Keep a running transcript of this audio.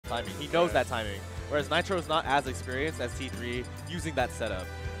timing. He knows that timing. Whereas Nitro is not as experienced as T3 using that setup.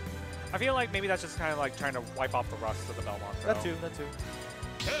 I feel like maybe that's just kind of like trying to wipe off the rust of the Belmont. That too.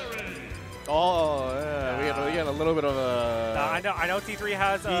 Oh, yeah. We got a little bit of a... I know T3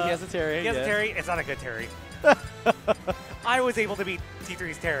 has... he has a Terry. He has a Terry. It's not a good Terry. I was able to beat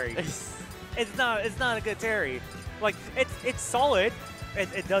T3's Terry. It's not a good Terry. Like, it's solid.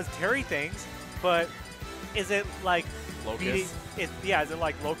 It does Terry things, but is it like... Locust? Is it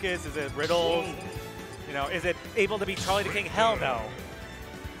like Locust? Is it Riddles? You know, is it able to beat Charliedaking? Hell no.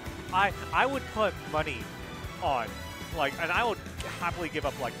 I would put money on, like, and I would happily give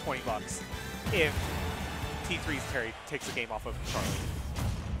up like 20 bucks if T3's Terry takes the game off of Charlie.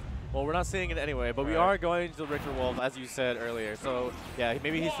 Well, we're not seeing it anyway, but we are going to the Richter Wolf, as you said earlier. So, yeah,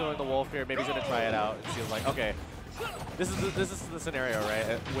 maybe he's throwing the Wolf here. Maybe he's going to try it out. It feels like, okay, this is the scenario,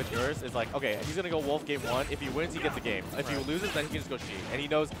 right? With yours, is like, okay, he's going to go Wolf game 1. If he wins, he gets the game. If he loses, then he can just go Sheik. And he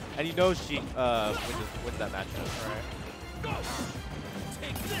knows Sheik wins that matchup. All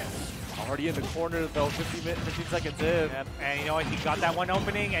right. Already in the corner, though, 15 seconds in. Yep. And you know what? He got that one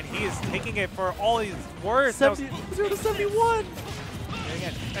opening, and he is taking it for all his worth. 0 to 71.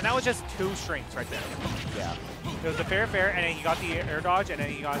 And that was just 2 strings right there. Yeah. It was a fair, and then he got the air dodge, and then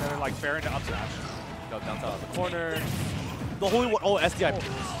he got another like fair into up smash. Go down to the corner. The holy one. Oh, SDI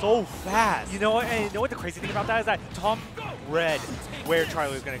so fast. You know what? And you know what the crazy thing about that is that Tom read where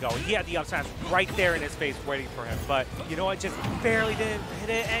Charlie was going to go. He had the up smash right there in his face waiting for him. But you know what? Just barely didn't hit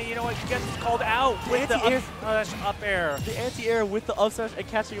it. And you know what? Gets called out with the up air. The anti-air with the up smash and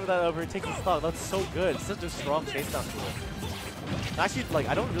catching it with that over and taking stock. That's so good. Such a strong chase down tool. Actually, like,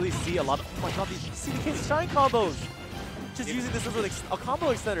 I don't really see a lot of, oh my god, these CDK shine combos. Just using this as a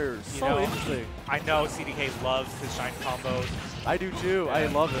combo extender. So interesting. I know CDK loves his shine combos. I do too. Yeah. I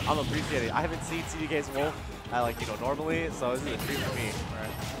love it. I'm appreciating it. I haven't seen CDK's Wolf, normally, so this is a treat for me.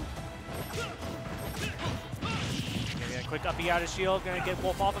 Maybe a quick uppy out of shield, gonna get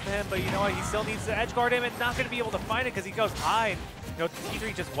Wolf off of him, but you know what? He still needs to edge guard him and not gonna be able to find it because he goes high. You know,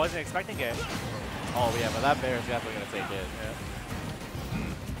 T3 just wasn't expecting it. Oh yeah, but that bear is definitely gonna take it. Yeah.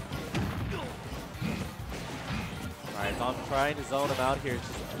 Alright, Dom trying to zone him out here.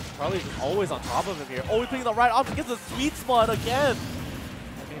 Charlie's just always on top of him here. Always picking the right option, gets a sweet spot again.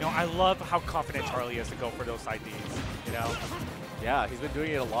 You know, I love how confident Charlie is to go for those side Ds, you know? Yeah, he's been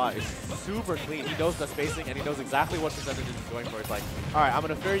doing it a lot. It's super clean. He knows the spacing, and he knows exactly what percentage he's going for. It's like, alright, I'm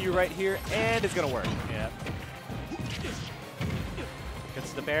going to fair you right here, and it's going to work. Yeah.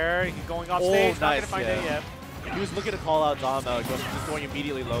 Gets the bear, he's going off stage, not going to find it yet. He was looking to call out Dom, just going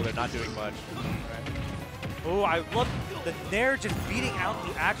immediately low. They're not doing much. Oh, I love the Nair just beating out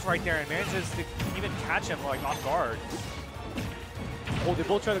the axe right there and manages to even catch him like off guard. Oh, they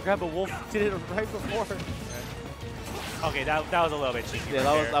both tried to grab a Wolf. Did it right before. Okay, that was a little bit cheeky. Yeah,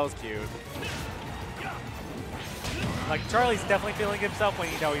 that was cute. Like Charlie's definitely feeling himself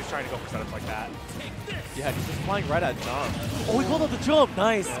when you know he's trying to go for setups like that. Yeah, he's just flying right at Dom. Oh, he called out the jump.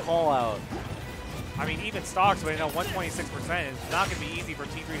 Nice call out. I mean, even stocks, but you know, 126% is not going to be easy for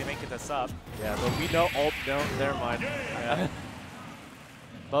T3 to make it this up. Yeah, but we know. Oh, no, never mind. Yeah.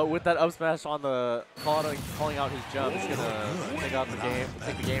 But with that up smash on the calling out his jump, he's gonna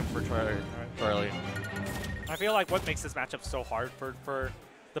take the game for Charlie. I feel like what makes this matchup so hard for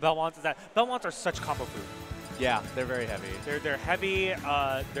the Belmonts is that Belmonts are such combo food. Yeah, they're very heavy. They're heavy.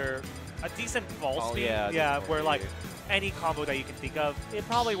 They're a decent ball speed. Yeah, where like any combo that you can think of, it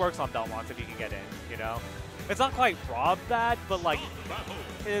probably works on Belmonts if you can get in. You know, it's not quite Rob bad, but like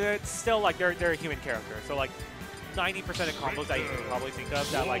it's still like they're a human character. So like 90% of combos that you can probably think of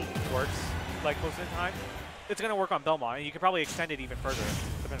that like works like most of the time, it's gonna work on Belmont, and you can probably extend it even further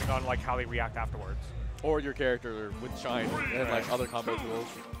depending on like how they react afterwards. Or your character with Shine and like other combo tools.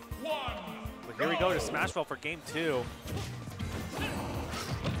 But here we go to Smashville for game 2.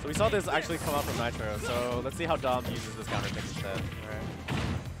 So we saw this actually come out from Nitro, so let's see how Dom uses this counter pick instead.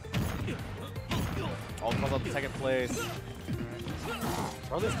 All comes up to second place.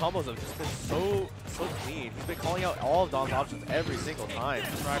 All these combos have just been so clean. He's been calling out all of Dom's options every single time.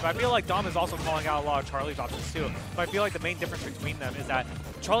 Right, but I feel like Dom is also calling out a lot of Charlie's options too. But I feel like the main difference between them is that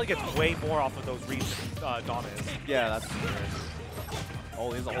Charlie gets way more off of those reads than Dom is. Yeah, that's true.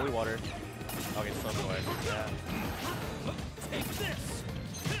 Oh, he's the holy water. Okay, so away. Yeah.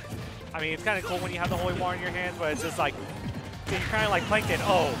 I mean, it's kind of cool when you have the holy water in your hands, but it's just like, you're kind of like Plankton.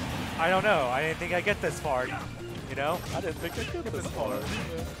 Oh, I don't know. I didn't think I'd get this far. You know? I didn't think I'd get this far.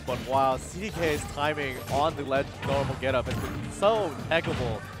 But wow, CDK's timing on the ledge normal getup has been so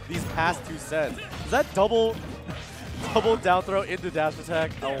impeccable these past 2 sets. Is that double down throw into dash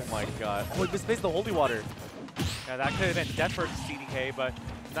attack? Oh my god. Oh, he misspaced the holy water. Yeah, that could have been death for CDK, but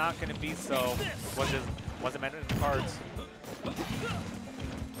not going to be so. Wasn't meant in the cards.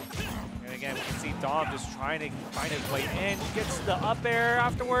 And again, we can see Dom just trying to find his way in. Gets the up air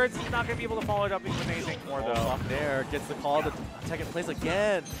afterwards. He's not going to be able to follow it up with anything more, though. Soft air. Gets the call to second place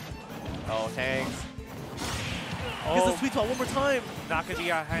again. Oh, tanks. Gets the sweet spot one more time. Not going to be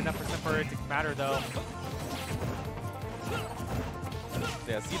high enough for it to matter, though.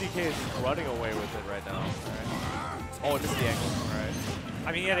 Yeah, CDK is running away with it right now. Right. Oh, just the angle. All right.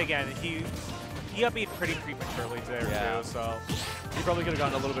 I mean, yet again, he got beat pretty prematurely there, too, so. He probably could have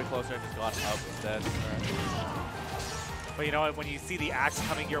gotten a little bit closer and just gone up instead. Right. But you know what, when you see the axe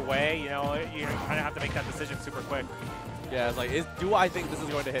coming your way, you know, you kind of have to make that decision super quick. Yeah, it's like, do I think this is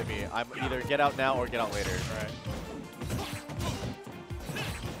going to hit me? I'm either get out now or get out later. Right.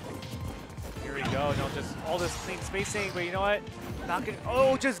 Here we go. No, just all this clean spacing, but you know what? Not gonna.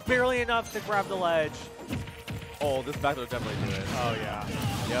 Oh, just barely enough to grab the ledge. Oh, this back will definitely do it. Oh yeah.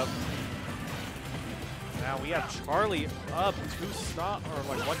 Yep. Now we have Charlie up 2 stock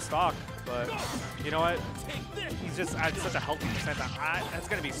or like 1 stock, but you know what? He's just at such a healthy percent that that's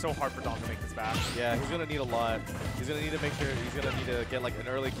gonna be so hard for Dom to make this back. Yeah, he's gonna need a lot. He's gonna need to make sure he's gonna need to get like an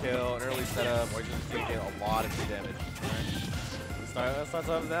early kill, an early setup, or he's just gonna get a lot of free damage. Right. Starts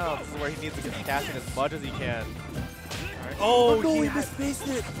up now. This is where he needs to get cash in as much as he can. Right. Oh, no, he misspaced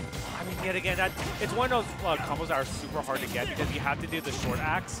it. I mean, yet again, it's one of those combos that are super hard to get because you have to do the short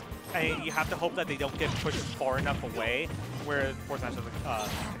axe, and you have to hope that they don't get pushed far enough away where force smash doesn't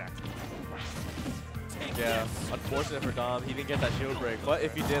connect. Yeah, unfortunate for Dom. He didn't get that shield break, but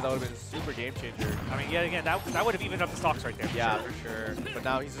if he did, that would have been a super game changer. I mean, yet again, that would have evened up the stocks right there. Yeah, for sure. But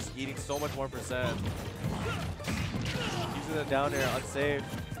now he's just eating so much more percent. Using the down air unsafe.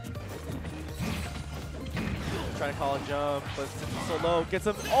 Trying to call a jump, but since he's so low, gets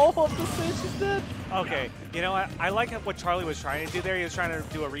him off the stage. He's dead. Okay, you know what? I like what Charlie was trying to do there. He was trying to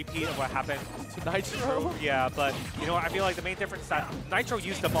do a repeat of what happened to Nitro. Yeah, but you know what? I feel like the main difference is that Nitro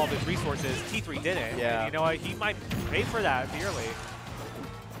used up all of his resources. T3 didn't. Yeah. And you know what? He might pay for that dearly.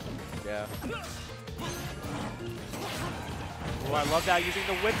 Yeah. Oh, I love that, using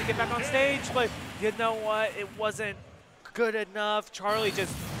the whip to get back on stage, but you know what? It wasn't good enough. Charlie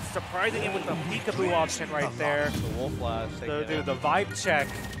just surprising him with the peekaboo option right there. The wolf flash. Dude, the vibe check.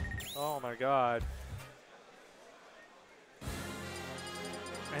 Oh my god.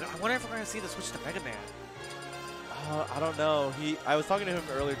 And I wonder if we're going to see the switch to Mega Man. I don't know. I was talking to him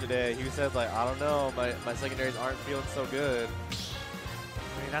earlier today. He said, like, I don't know. My secondaries aren't feeling so good.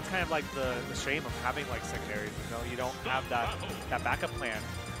 I mean, that's kind of like the shame of having like secondaries. You know, you don't have that backup plan.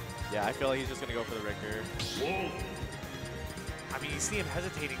 Yeah, I feel like he's just going to go for the Richter. I mean, you see him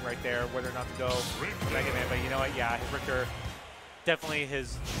hesitating right there whether or not to go for Mega Man, but you know what? Yeah, his Richter, definitely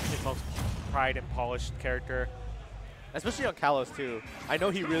his most pride and polished character. Especially on Kalos, too. I know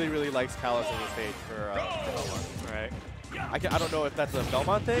he really, really likes Kalos as a stage for Belmont. Right. I don't know if that's a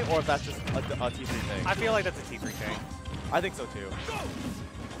Belmont thing or if that's just a T3 thing. I feel like that's a T3 thing. I think so, too.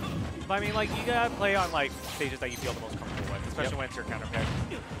 But I mean, like, you gotta play on, like, stages that you feel the most comfortable with, especially when it's your counter pick.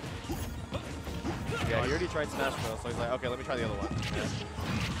 Yeah, he already tried Smash Bros, so he's like, okay, let me try the other one.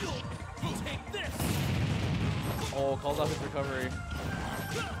 Oh, calls off his recovery.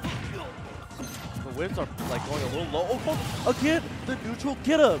 The whips are like going a little low. Oh, again, the neutral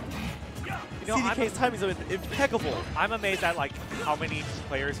get him. You know, CDK's timing's impeccable. I'm amazed at like how many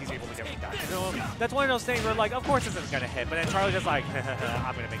players he's able to get with that. You know, that's one of those things where like, of course this isn't gonna hit, but then Charlie's just like,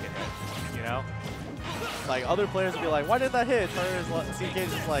 I'm gonna make it hit. You know? Like other players would be like, why didn't that hit?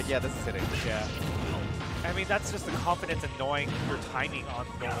 CDK's just like, yeah, this is hitting. Yeah. I mean, that's just the confidence in knowing your timing on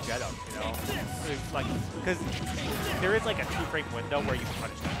normal get up, you know? Like, because there is like a 2-frame window where you can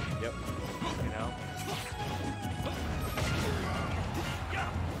punish that. Yep. You know?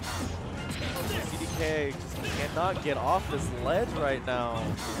 CDK just cannot get off this ledge right now.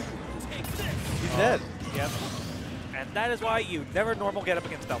 He's dead. Yep. And that is why you never normal get up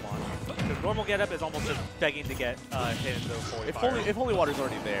against Belmont. Because normal get up is almost just begging to get hit into the holy fire. If holy water's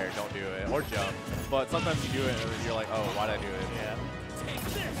already there, don't do it. Or jump. But sometimes you do it and you're like, oh, why did I do it? Yeah.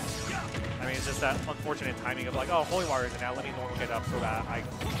 I mean, it's just that unfortunate timing of like, oh, holy water isn't out. Let me normal get up so that I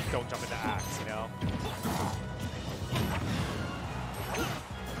don't jump into axe, you know?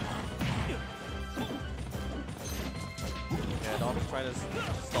 Yeah, Dom is trying to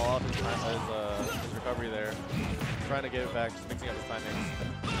stall out his recovery there. Trying to get it back, just mixing up his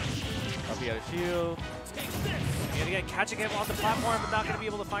timings. Up he got a shield. And again, catching him on the platform, but not going to be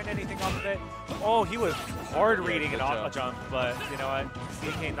able to find anything off of it. Oh, he was hard reading it off a jump, but you know what?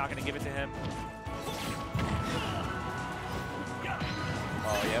 CDK not going to give it to him.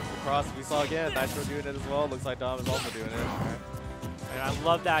 Oh, yep, the cross we saw again. Nitro doing it as well. Looks like Dom is also doing it. And I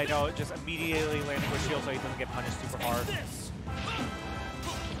love that, just immediately landing with shield so he doesn't get punished super hard.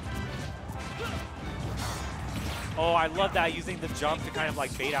 Oh, I love that, using the jump to kind of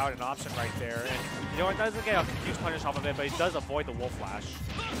like bait out an option right there. And it doesn't get a huge punish off of it, but it does avoid the Wolf Flash.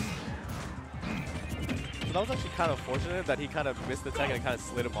 So that was actually kind of fortunate that he kind of missed the tech and it kind of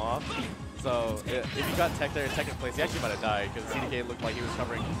slid him off. So if he got tech there in second place, he actually might have died because CDK looked like he was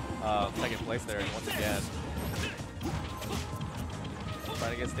covering second place there once again.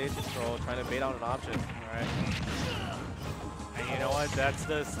 Trying to get stage control, trying to bait out an option. All right. And you know what? That's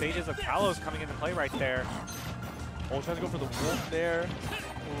the stages of Kalos coming into play right there. Oh, trying to go for the wolf there.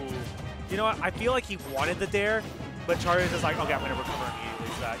 Ooh. You know what? I feel like he wanted the dare, but Charlie was just like, okay, I'm going to recover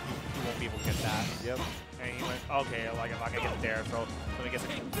immediately so that you won't be able to get that. Yep. And he went, okay, like, I'm not going to get the dare, so let me get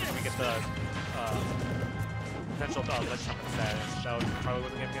the potential ledge jump instead. And so Charlie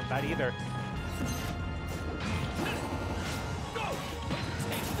wasn't going to get that either. Oh,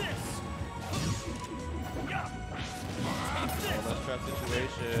 ledge trap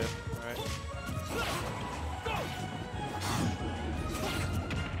situation. All right.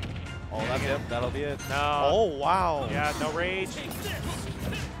 Oh, that's it. That'll be it. No. Oh, wow. Yeah, no rage.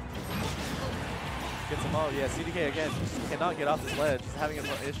 Gets him out. Yeah, CDK again just cannot get off this ledge. He's having an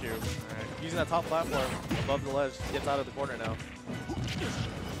issue. Right. Using that top platform above the ledge, gets out of the corner now.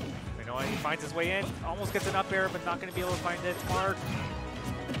 You know what? He finds his way in. Almost gets an up air, but not going to be able to find it. Mark.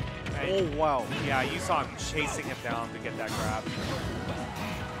 Oh, wow. Yeah, you saw him chasing him down to get that grab.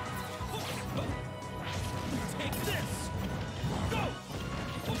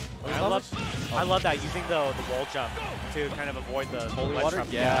 I love that, using the wall jump to kind of avoid the holy ledge water. trap.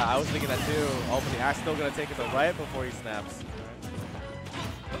 Yeah, I was thinking that too. Oh, but the axe still gonna take it to right before he snaps.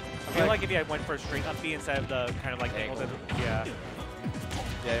 I feel like if he had went for a straight up B instead of the kind of like angle. Yeah.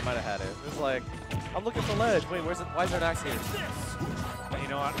 Yeah, he might have had it. It was like, I'm looking for ledge. Wait, why is there an axe here? You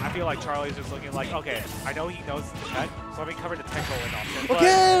know what? I feel like Charlie's just looking like, okay, I know he knows the tech, so let me cover the tech roll in option.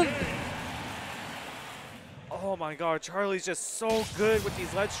 Again! Oh my god, Charlie's just so good with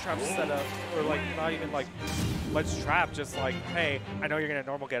these ledge traps set up. Or like, not even like ledge trap, just like, hey, I know you're gonna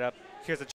normal get up. Here's a